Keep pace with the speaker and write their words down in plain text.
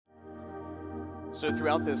So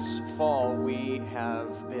throughout this fall, we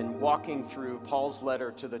have been walking through Paul's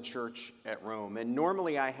letter to the church at Rome. And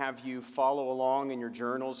normally I have you follow along in your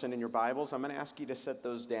journals and in your Bibles. I'm going to ask you to set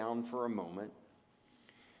those down for a moment.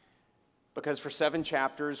 Because for 7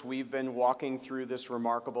 chapters, we've been walking through this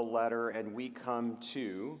remarkable letter, and we come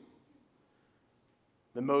to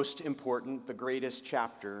the most important, the greatest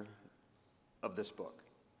chapter of this book.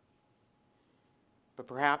 But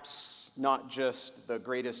perhaps not just the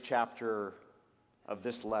greatest chapter of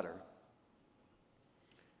this letter.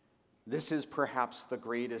 This is perhaps the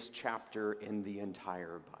greatest chapter in the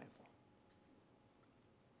entire Bible.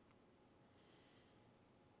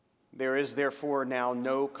 There is therefore now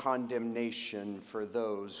no condemnation for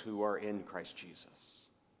those who are in Christ Jesus.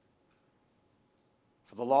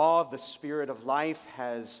 For the law of the Spirit of life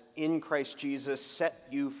has in Christ Jesus set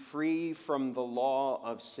you free from the law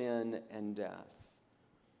of sin and death.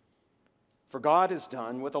 For God has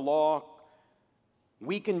done what the law,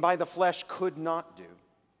 weakened by the flesh, could not do.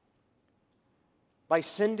 By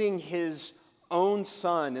sending his own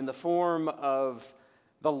Son in the form of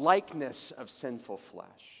the likeness of sinful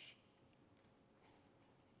flesh.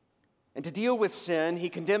 And to deal with sin, he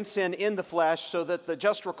condemned sin in the flesh so that the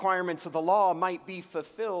just requirements of the law might be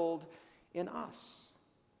fulfilled in us,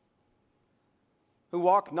 who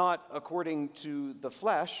walk not according to the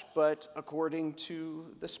flesh, but according to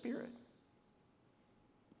the Spirit.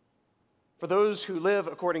 For those who live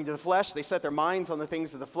according to the flesh, they set their minds on the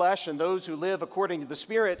things of the flesh, and those who live according to the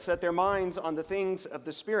Spirit set their minds on the things of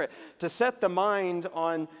the Spirit. To set the mind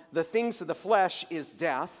on the things of the flesh is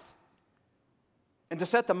death, and to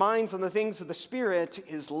set the minds on the things of the Spirit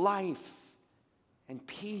is life and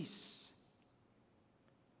peace.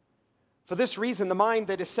 For this reason, the mind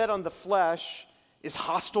that is set on the flesh is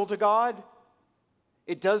hostile to God.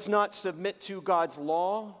 It does not submit to God's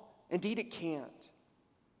law. Indeed, it can't.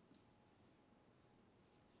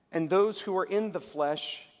 And those who are in the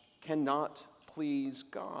flesh cannot please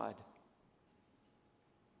God.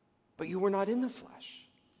 But you were not in the flesh.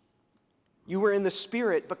 You were in the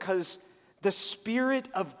Spirit, because the Spirit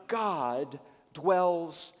of God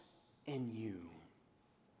dwells in you.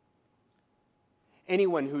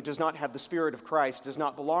 Anyone who does not have the Spirit of Christ does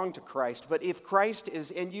not belong to Christ. But if Christ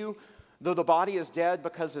is in you, though the body is dead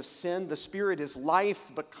because of sin, the Spirit is life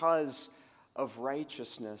because of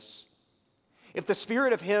righteousness. If the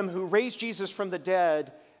Spirit of him who raised Jesus from the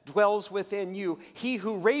dead dwells within you, he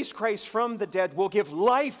who raised Christ from the dead will give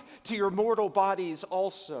life to your mortal bodies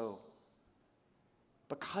also,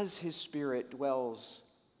 because his Spirit dwells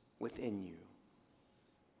within you.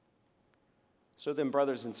 So then,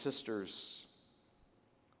 brothers and sisters,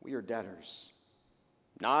 we are debtors,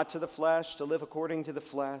 not to the flesh, to live according to the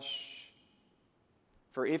flesh.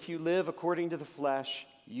 For if you live according to the flesh,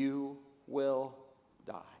 you will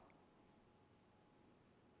die.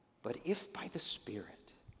 But if by the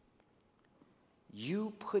Spirit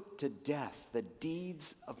you put to death the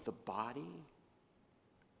deeds of the body,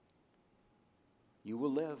 you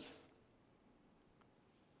will live.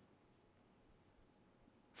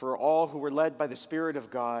 For all who were led by the Spirit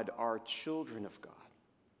of God are children of God.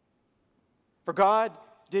 For God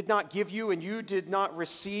did not give you, and you did not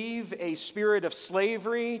receive, a spirit of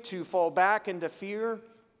slavery to fall back into fear,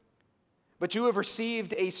 but you have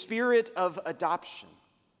received a spirit of adoption.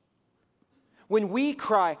 When we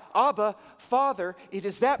cry, Abba, Father, it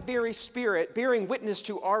is that very Spirit bearing witness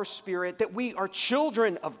to our spirit that we are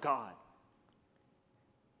children of God.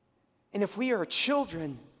 And if we are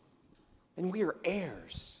children, then we are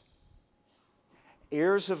heirs.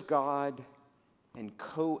 Heirs of God and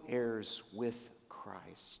co-heirs with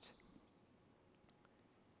Christ.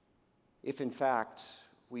 If in fact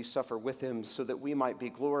we suffer with him so that we might be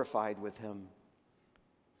glorified with him.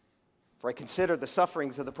 For I consider the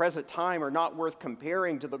sufferings of the present time are not worth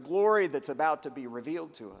comparing to the glory that's about to be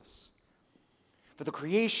revealed to us. For the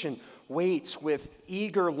creation waits with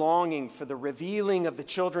eager longing for the revealing of the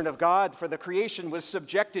children of God. For the creation was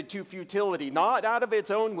subjected to futility, not out of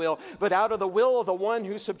its own will, but out of the will of the one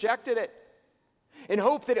who subjected it, in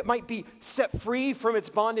hope that it might be set free from its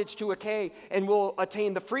bondage to decay and will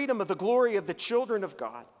attain the freedom of the glory of the children of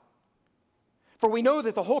God. For we know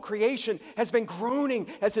that the whole creation has been groaning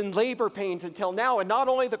as in labor pains until now, and not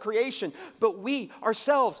only the creation, but we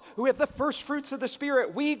ourselves, who have the first fruits of the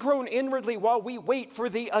Spirit, we groan inwardly while we wait for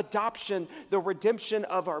the adoption, the redemption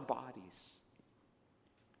of our bodies.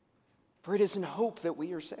 For it is in hope that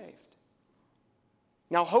we are saved.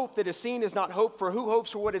 Now, hope that is seen is not hope, for who hopes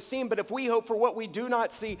for what is seen? But if we hope for what we do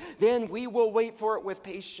not see, then we will wait for it with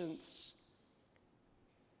patience.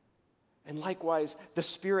 And likewise, the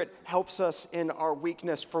Spirit helps us in our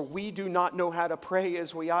weakness, for we do not know how to pray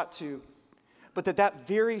as we ought to. but that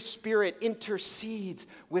very Spirit intercedes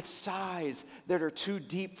with sighs that are too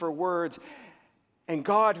deep for words. And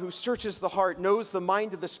God, who searches the heart, knows the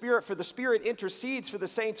mind of the Spirit, for the Spirit intercedes for the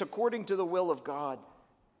saints according to the will of God.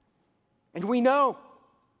 And we know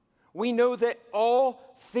that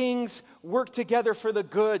all things work together for the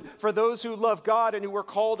good, for those who love God and who are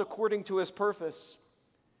called according to his purpose.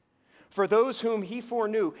 For those whom he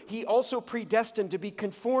foreknew, he also predestined to be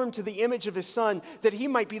conformed to the image of his Son, that he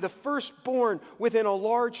might be the firstborn within a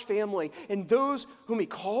large family. And those whom he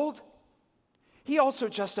called, he also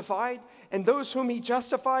justified. And those whom he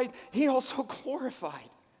justified, he also glorified.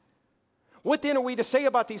 What then are we to say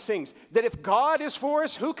about these things? That if God is for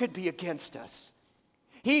us, who could be against us?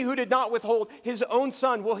 He who did not withhold his own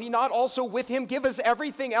Son, will he not also with him give us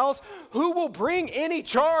everything else? Who will bring any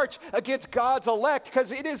charge against God's elect?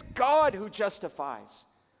 Because it is God who justifies.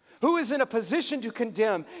 Who is in a position to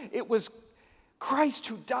condemn? It was Christ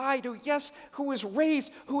who died, who was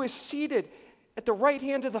raised, who is seated at the right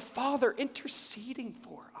hand of the Father, interceding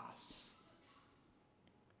for us.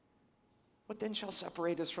 What then shall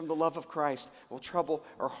separate us from the love of Christ? Will trouble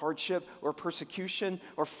or hardship or persecution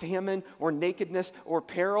or famine or nakedness or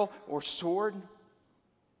peril or sword?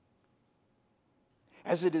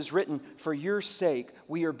 As it is written, for your sake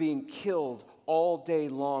we are being killed all day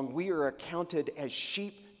long. We are accounted as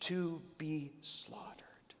sheep to be slaughtered.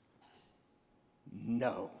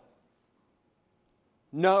 No.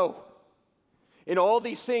 In all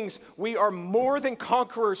these things, we are more than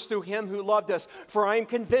conquerors through him who loved us. For I am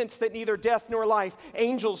convinced that neither death nor life,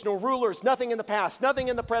 angels nor rulers, nothing in the past, nothing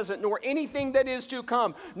in the present, nor anything that is to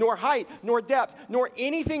come, nor height, nor depth, nor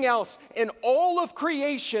anything else in all of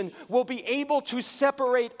creation will be able to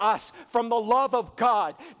separate us from the love of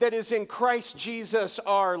God that is in Christ Jesus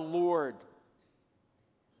our Lord.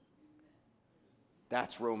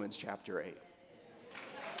 That's Romans chapter 8.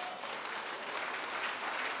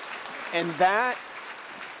 And that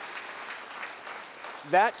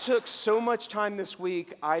took so much time this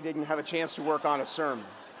week, I didn't have a chance to work on a sermon.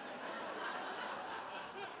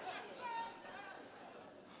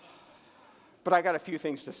 But I got a few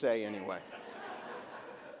things to say anyway.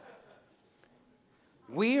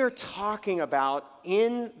 We are talking about,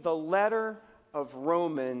 in the letter of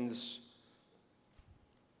Romans,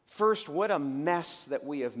 first, what a mess that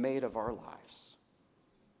we have made of our lives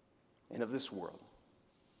and of this world.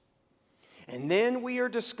 And then we are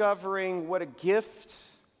discovering what a gift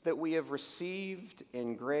that we have received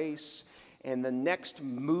in grace. And the next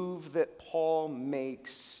move that Paul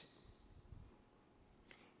makes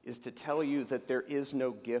is to tell you that there is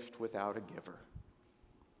no gift without a giver.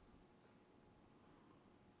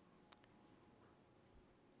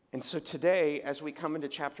 And so today, as we come into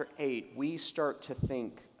chapter 8, we start to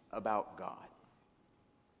think about God.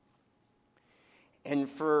 And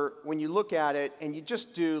when you look at it and you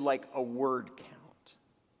just do like a word count.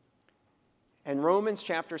 In Romans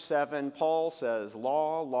chapter 7, Paul says,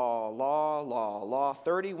 law, law, law, law, law.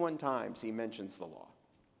 31 times he mentions the law.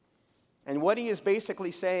 And what he is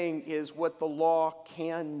basically saying is what the law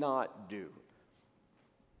cannot do.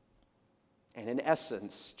 And in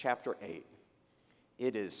essence, chapter 8,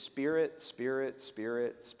 it is spirit, spirit,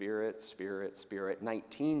 spirit, spirit, spirit, spirit,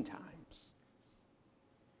 19 times.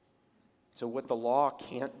 So what the law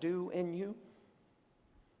can't do in you,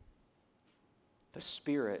 the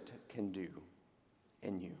Spirit can do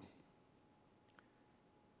in you.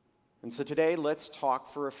 And so today, let's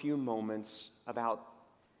talk for a few moments about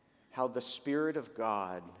how the Spirit of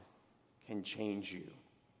God can change you.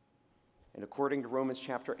 And according to Romans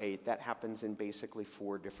chapter 8, that happens in basically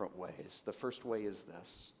 4 different ways. The first way is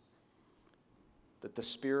this, that the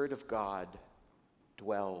Spirit of God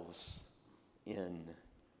dwells in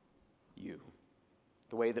you.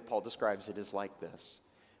 The way that Paul describes it is like this.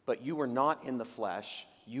 But you are not in the flesh,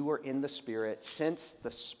 you are in the Spirit, since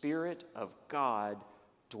the Spirit of God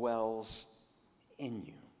dwells in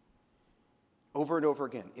you. Over and over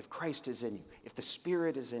again, if Christ is in you, if the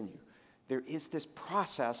Spirit is in you, there is this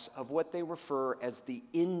process of what they refer as the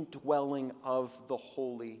indwelling of the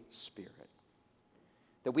Holy Spirit.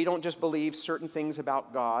 That we don't just believe certain things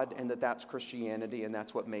about God and that's Christianity and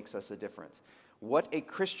that's what makes us a difference. What a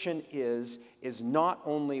Christian is not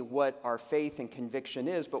only what our faith and conviction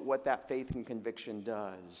is, but what that faith and conviction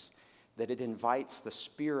does. That it invites the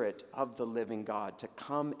Spirit of the living God to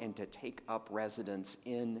come and to take up residence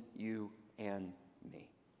in you and me.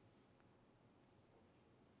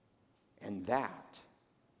 And that,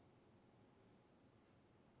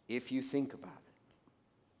 if you think about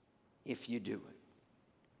it, if you do it,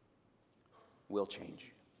 will change you.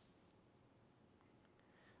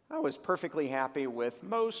 I was perfectly happy with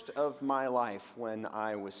most of my life when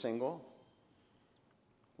I was single.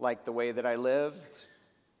 liked the way that I lived,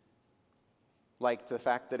 liked the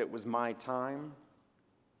fact that it was my time.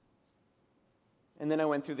 And then I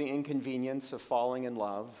went through the inconvenience of falling in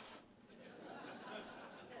love,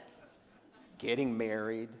 getting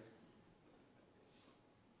married.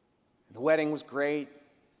 The wedding was great.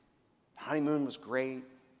 The honeymoon was great.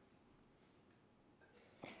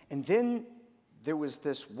 And then there was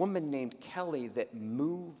this woman named Kelly that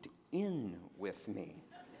moved in with me.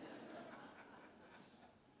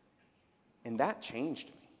 And that changed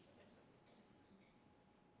me.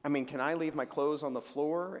 I mean, can I leave my clothes on the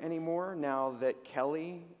floor anymore now that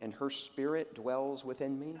Kelly and her spirit dwells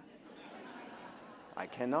within me? I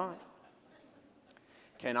cannot.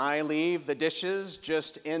 Can I leave the dishes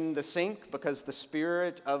just in the sink because the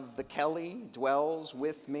spirit of the Kelly dwells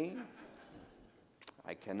with me?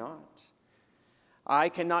 I cannot. I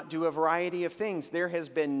cannot do a variety of things. There has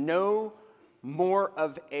been no more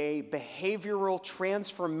of a behavioral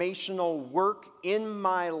transformational work in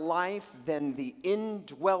my life than the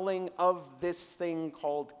indwelling of this thing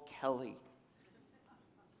called Kelly.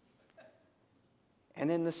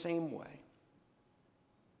 And in the same way,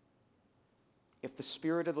 if the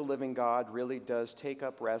Spirit of the living God really does take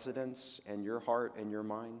up residence in your heart and your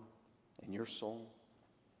mind and your soul,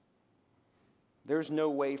 there's no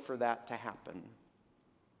way for that to happen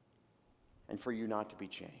and for you not to be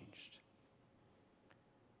changed.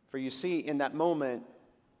 For you see, in that moment,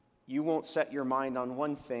 you won't set your mind on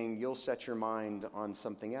one thing, you'll set your mind on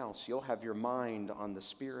something else. You'll have your mind on the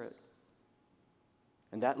Spirit.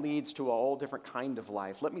 And that leads to a whole different kind of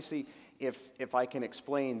life. Let me see if I can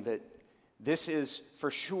explain that this is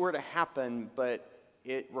for sure to happen, but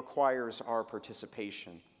it requires our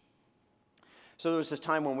participation. So there was this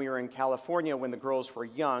time when we were in California when the girls were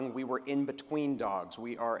young. We were in between dogs.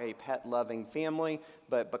 We are a pet-loving family,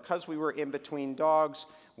 but because we were in between dogs,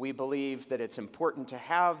 we believe that it's important to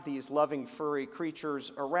have these loving furry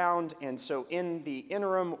creatures around. And so in the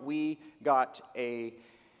interim, we got a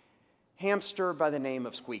hamster by the name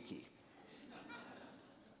of Squeaky.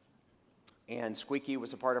 And Squeaky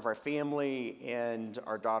was a part of our family, and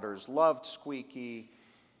our daughters loved Squeaky.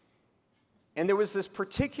 And there was this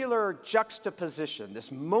particular juxtaposition,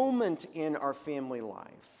 this moment in our family life,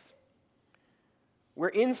 where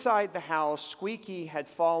inside the house, Squeaky had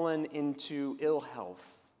fallen into ill health.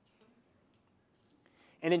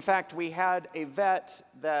 And in fact, we had a vet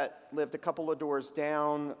that lived a couple of doors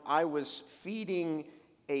down. I was feeding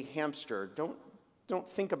a hamster. Don't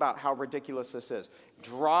think about how ridiculous this is.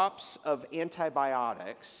 Drops of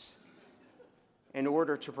antibiotics in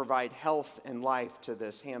order to provide health and life to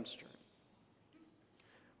this hamster.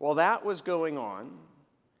 While that was going on,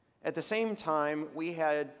 at the same time, we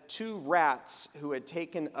had 2 rats who had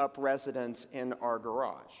taken up residence in our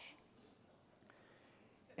garage.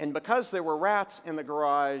 And because there were rats in the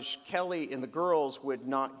garage, Kelly and the girls would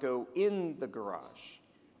not go in the garage.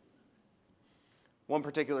 One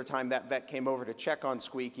particular time, that vet came over to check on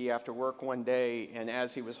Squeaky after work one day, and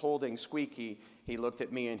as he was holding Squeaky, he looked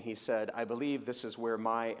at me and he said, "I believe this is where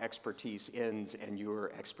my expertise ends and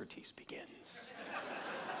your expertise begins."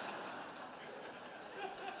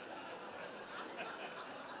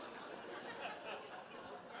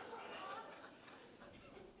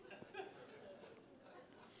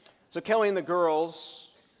 So Kelly and the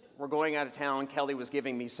girls were going out of town. Kelly was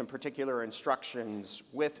giving me some particular instructions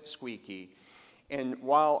with Squeaky. And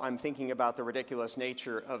while I'm thinking about the ridiculous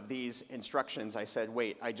nature of these instructions, I said,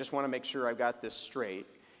 wait, I just want to make sure I've got this straight.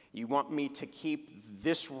 You want me to keep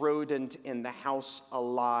this rodent in the house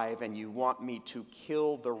alive, and you want me to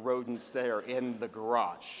kill the rodents that are in the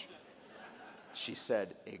garage? She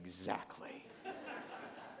said, exactly.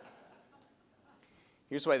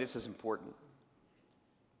 Here's why this is important.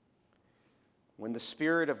 When the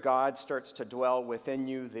Spirit of God starts to dwell within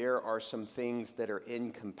you, there are some things that are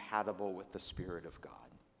incompatible with the Spirit of God.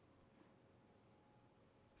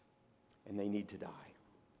 And they need to die.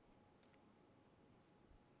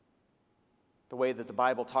 The way that the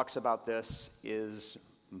Bible talks about this is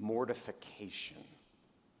mortification.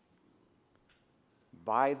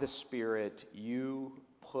 By the Spirit, you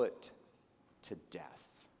put to death.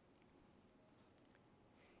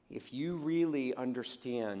 If you really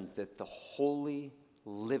understand that the holy,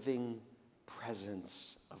 living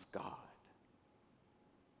presence of God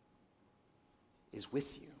is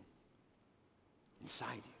with you,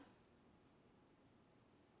 inside you,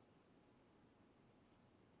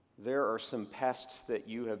 there are some pests that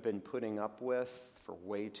you have been putting up with for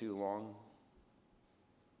way too long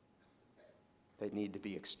that need to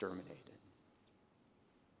be exterminated.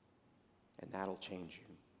 And that'll change you.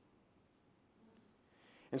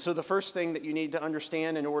 And so the first thing that you need to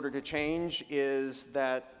understand in order to change is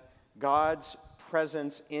that God's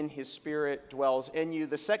presence in his Spirit dwells in you.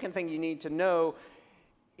 The second thing you need to know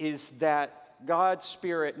is that God's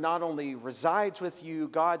Spirit not only resides with you,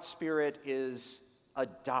 God's Spirit is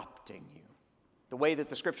adopting you. The way that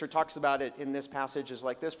the Scripture talks about it in this passage is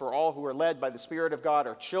like this: for all who are led by the Spirit of God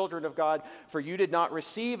are children of God. For you did not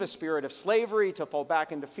receive a spirit of slavery to fall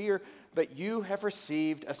back into fear, but you have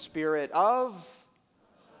received a spirit of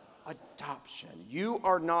adoption. You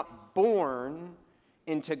are not born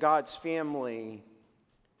into God's family,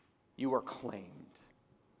 you are claimed.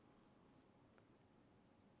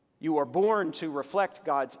 You are born to reflect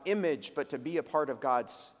God's image, but to be a part of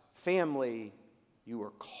God's family, you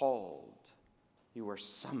are called. You are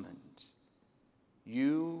summoned.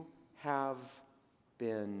 You have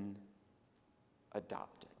been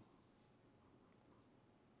adopted.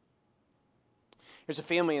 There's a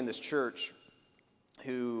family in this church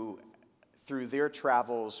who, through their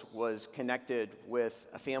travels, was connected with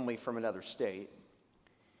a family from another state.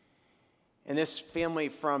 And this family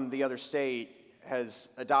from the other state has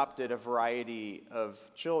adopted a variety of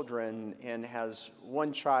children and has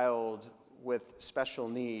one child with special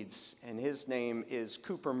needs, and his name is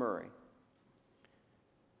Cooper Murray.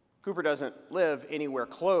 Cooper doesn't live anywhere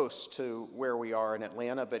close to where we are in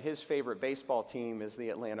Atlanta, but his favorite baseball team is the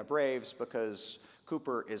Atlanta Braves because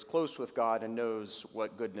Cooper is close with God and knows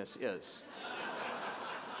what goodness is.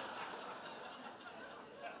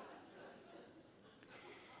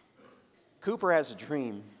 Cooper has a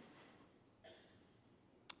dream.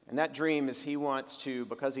 And that dream is he wants to,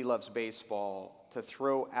 because he loves baseball, to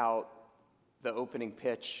throw out the opening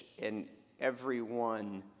pitch in every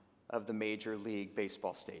one of the Major League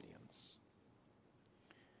Baseball stadiums.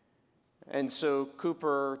 And so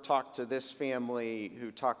Cooper talked to this family,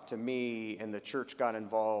 who talked to me, and the church got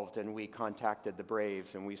involved, and we contacted the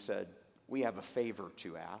Braves, and we said, we have a favor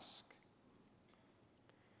to ask.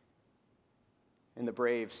 And the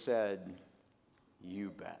Braves said,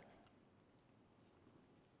 you bet.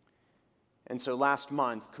 And so last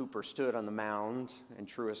month, Cooper stood on the mound in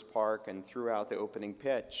Truist Park and threw out the opening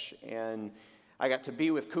pitch. And I got to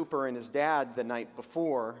be with Cooper and his dad the night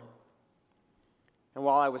before. And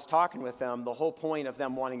while I was talking with them, the whole point of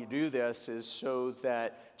them wanting to do this is so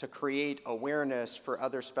that to create awareness for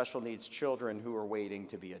other special needs children who are waiting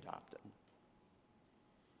to be adopted.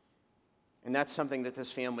 And that's something that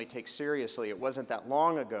this family takes seriously. It wasn't that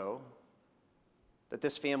long ago that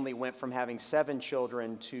this family went from having 7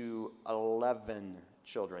 children to 11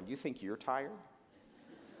 children. You think you're tired?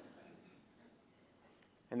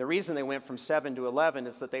 And the reason they went from 7 to 11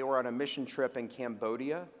 is that they were on a mission trip in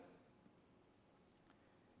Cambodia.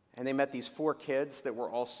 And they met these 4 kids that were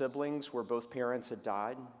all siblings where both parents had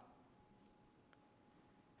died.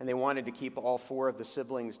 And they wanted to keep all 4 of the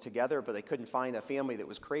siblings together, but they couldn't find a family that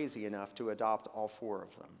was crazy enough to adopt all 4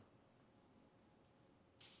 of them.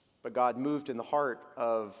 But God moved in the heart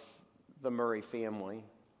of the Murray family.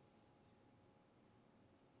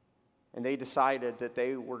 And they decided that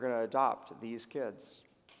they were going to adopt these kids.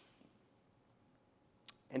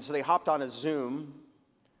 And so they hopped on a Zoom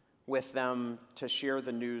with them to share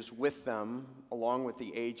the news with them, along with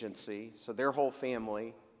the agency. So their whole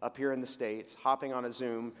family up here in the States, hopping on a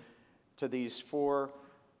Zoom to these 4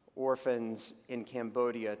 orphans in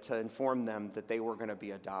Cambodia to inform them that they were going to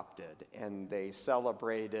be adopted. And they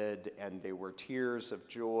celebrated, and they were tears of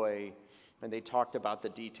joy, and they talked about the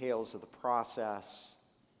details of the process,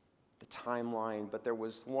 the timeline. But there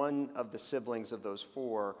was one of the siblings of those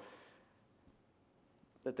 4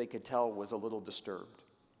 that they could tell was a little disturbed.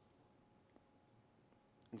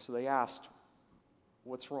 And so they asked,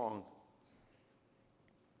 "What's wrong?"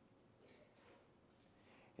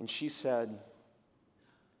 And she said,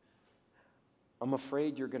 "I'm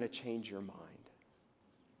afraid you're going to change your mind."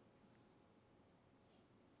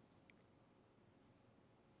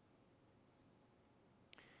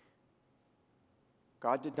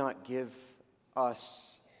 God did not give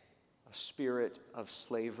us a spirit of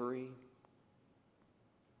slavery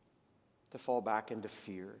to fall back into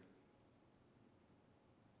fear,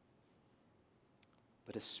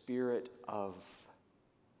 but a spirit of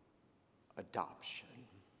adoption.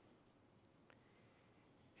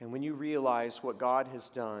 And when you realize what God has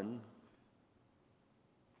done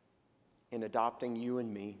in adopting you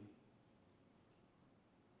and me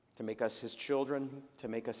to make us his children, to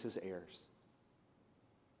make us his heirs,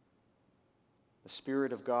 the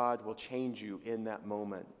Spirit of God will change you in that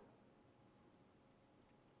moment.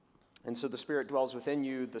 And so the Spirit dwells within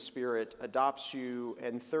you, the Spirit adopts you,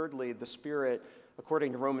 and thirdly, the Spirit,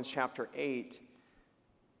 according to Romans chapter 8,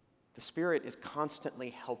 the Spirit is constantly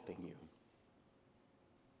helping you.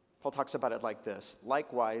 Paul talks about it like this: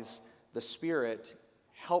 likewise, the Spirit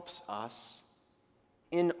helps us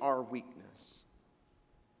in our weakness.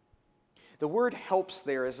 The word helps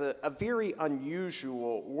there is a very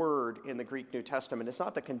unusual word in the Greek New Testament. It's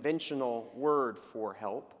not the conventional word for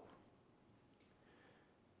help.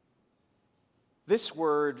 This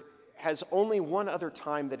word has only one other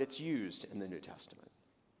time that it's used in the New Testament.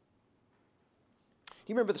 Do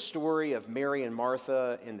you remember the story of Mary and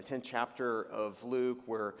Martha in the 10th chapter of Luke,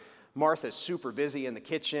 where Martha's super busy in the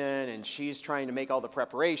kitchen and she's trying to make all the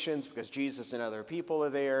preparations because Jesus and other people are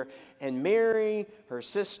there. And Mary, her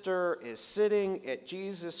sister, is sitting at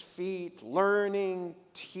Jesus' feet, learning,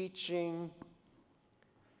 teaching.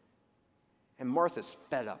 And Martha's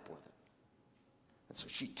fed up with it. And so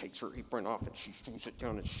she takes her apron off and she throws it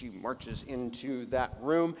down and she marches into that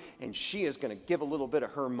room and she is going to give a little bit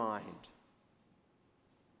of her mind.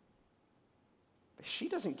 She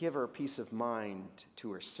doesn't give her peace of mind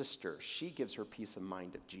to her sister. She gives her peace of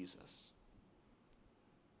mind of Jesus.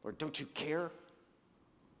 Lord, don't you care?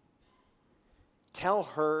 Tell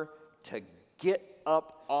her to get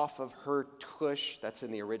up off of her tush, that's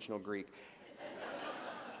in the original Greek,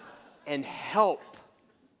 and help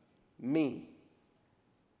me.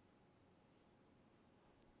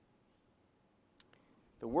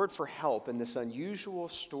 The word for help in this unusual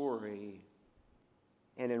story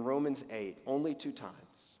and in Romans 8, only 2 times,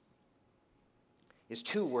 is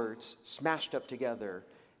 2 words smashed up together,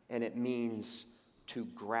 and it means to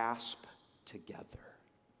grasp together.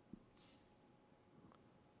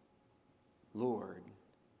 Lord,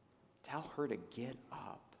 tell her to get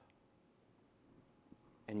up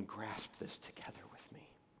and grasp this together with me.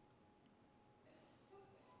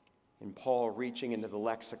 And Paul, reaching into the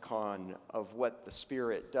lexicon of what the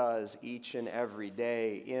Spirit does each and every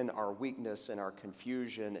day in our weakness, in our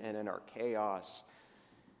confusion, and in our chaos,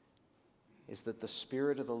 is that the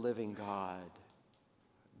Spirit of the living God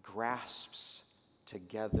grasps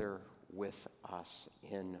together with us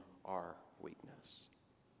in our weakness.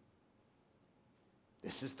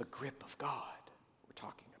 This is the grip of God we're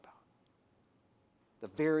talking about. The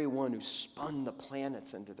very one who spun the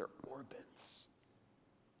planets into their orbits.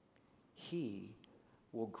 He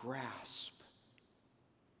will grasp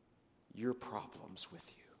your problems with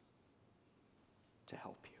you to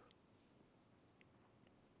help you.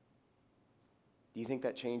 Do you think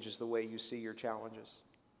that changes the way you see your challenges?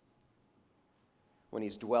 When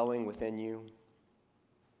He's dwelling within you,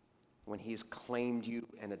 when He's claimed you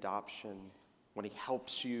in adoption, when He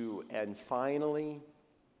helps you, and finally,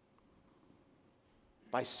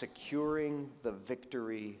 by securing the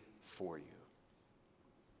victory for you.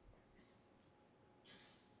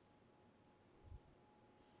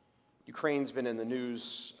 Ukraine's been in the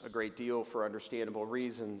news a great deal for understandable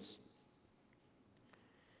reasons.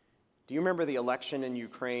 Do you remember the election in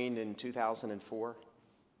Ukraine in 2004?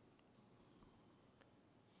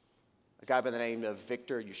 A guy by the name of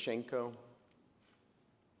Viktor Yushchenko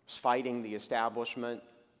was fighting the establishment.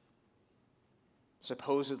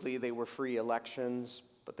 Supposedly they were free elections,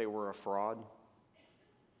 but they were a fraud.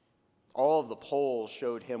 All of the polls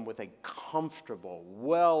showed him with a comfortable,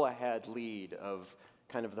 well-ahead lead of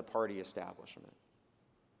kind of the party establishment.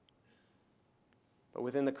 But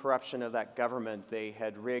within the corruption of that government, they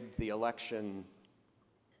had rigged the election.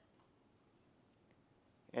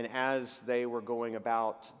 And as they were going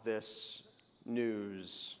about this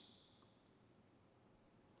news,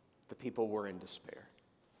 the people were in despair.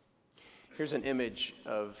 Here's an image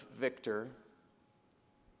of Victor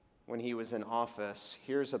when he was in office.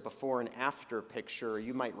 Here's a before and after picture.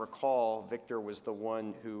 You might recall Victor was the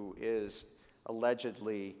one who is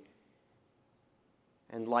allegedly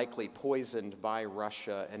and likely poisoned by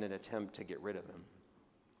Russia in an attempt to get rid of him.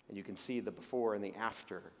 And you can see the before and the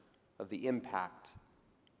after of the impact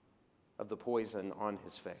of the poison on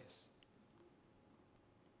his face.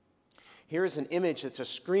 Here is an image that's a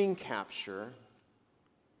screen capture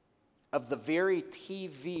of the very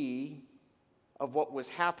TV of what was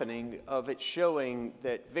happening, of it showing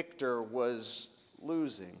that Victor was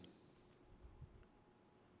losing.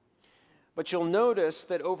 But you'll notice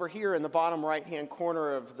that over here in the bottom right-hand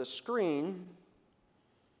corner of the screen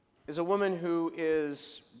is a woman who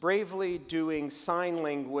is bravely doing sign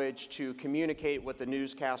language to communicate what the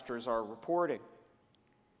newscasters are reporting.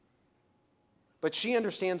 But she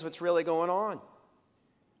understands what's really going on.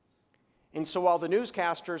 And so while the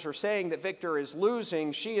newscasters are saying that Victor is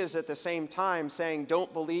losing, she is at the same time saying,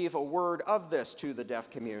 "Don't believe a word of this," to the deaf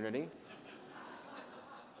community.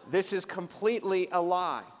 This is completely a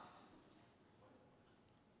lie.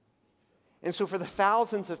 And so for the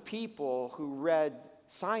thousands of people who read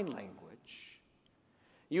sign language,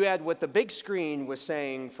 You had what the big screen was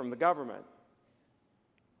saying from the government.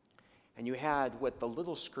 And you had what the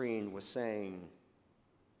little screen was saying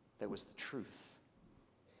that was the truth.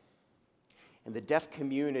 And the deaf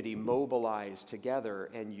community mobilized together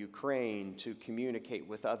in Ukraine to communicate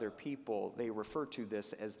with other people. They refer to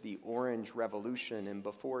this as the Orange Revolution, and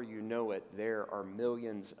before you know it, there are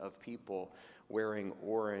millions of people wearing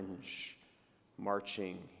orange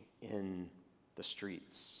marching in the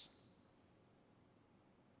streets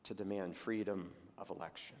to demand freedom of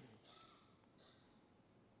election.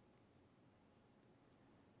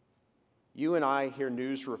 You and I hear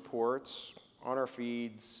news reports on our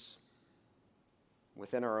feeds,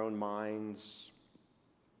 within our own minds,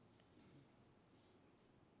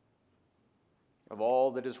 of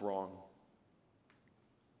all that is wrong,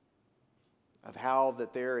 of how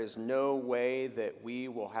that there is no way that we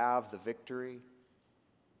will have the victory.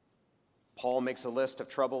 Paul makes a list of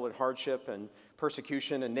trouble and hardship and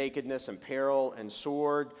persecution and nakedness and peril and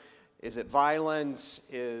sword. Is it violence?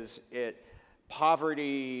 Is it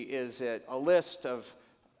poverty? Is it a list of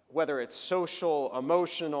whether it's social,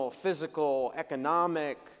 emotional, physical,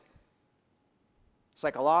 economic,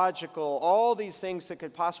 psychological, all these things that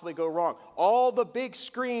could possibly go wrong? All the big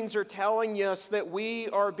screens are telling us that we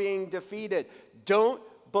are being defeated. Don't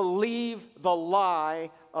believe the lie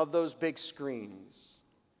of those big screens.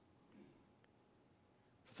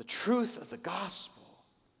 The truth of the gospel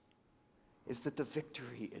is that the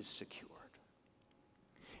victory is secured,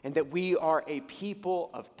 and that we are a people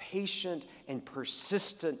of patient and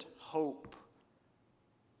persistent hope,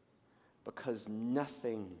 because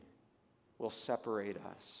nothing will separate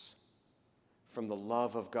us from the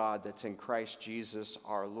love of God that's in Christ Jesus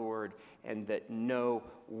our Lord, and that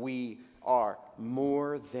we are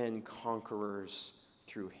more than conquerors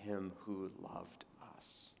through him who loved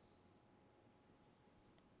us.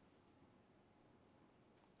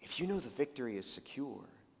 If you know the victory is secure,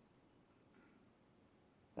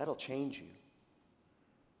 that'll change you.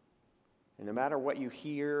 And no matter what you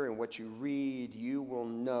hear and what you read, you will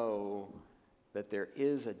know that there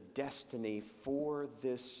is a destiny for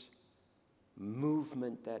this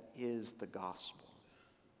movement that is the gospel.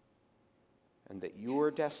 And that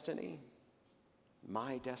your destiny,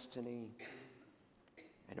 my destiny,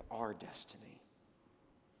 and our destiny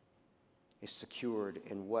is secured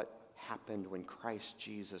in what happened when Christ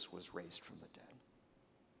Jesus was raised from the dead.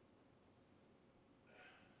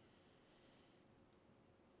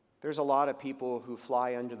 There's a lot of people who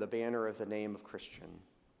fly under the banner of the name of Christian,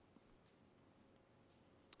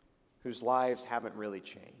 whose lives haven't really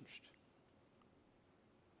changed.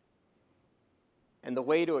 And the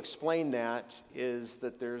way to explain that is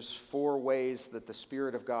that there's 4 ways that the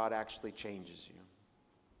Spirit of God actually changes you.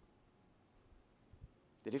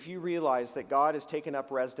 That if you realize that God has taken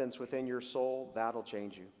up residence within your soul, that'll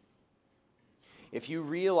change you. If you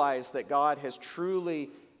realize that God has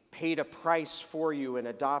truly paid a price for you in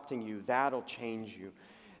adopting you, that'll change you.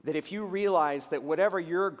 That if you realize that whatever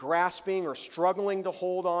you're grasping or struggling to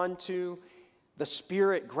hold on to, the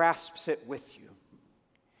Spirit grasps it with you.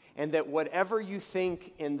 And that whatever you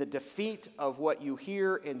think in the defeat of what you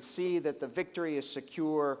hear and see, that the victory is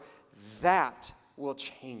secure, that will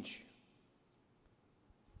change you.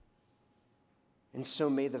 And so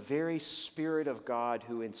may the very Spirit of God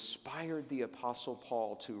who inspired the Apostle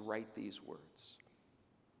Paul to write these words,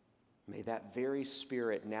 may that very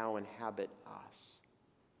Spirit now inhabit us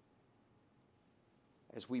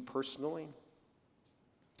as we personally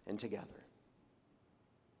and together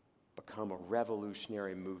become a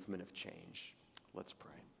revolutionary movement of change. Let's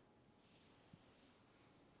pray.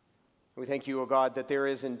 We thank you, O God, that there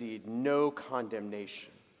is indeed no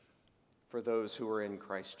condemnation for those who are in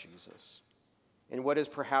Christ Jesus. In what is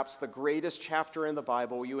perhaps the greatest chapter in the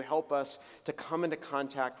Bible, will you help us to come into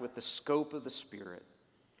contact with the scope of the Spirit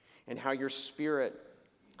and how your Spirit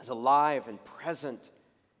is alive and present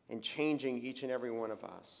and changing each and every one of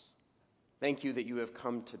us. Thank you that you have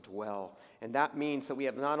come to dwell. And that means that we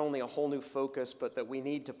have not only a whole new focus, but that we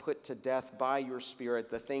need to put to death by your Spirit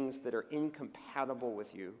the things that are incompatible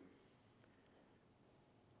with you.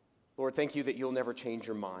 Lord, thank you that you'll never change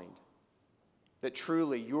your mind, that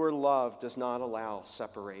truly your love does not allow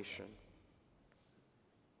separation.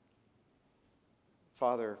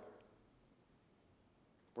 Father,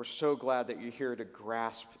 we're so glad that you're here to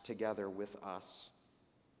grasp together with us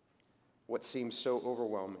what seems so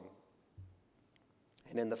overwhelming.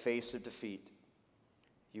 And in the face of defeat,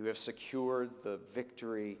 you have secured the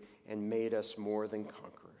victory and made us more than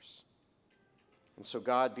conquerors. And so,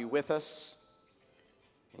 God, be with us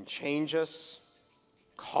and change us,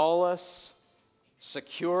 call us,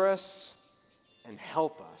 secure us, and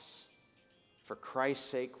help us For Christ's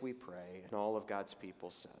sake we pray, and all of God's people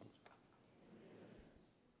said.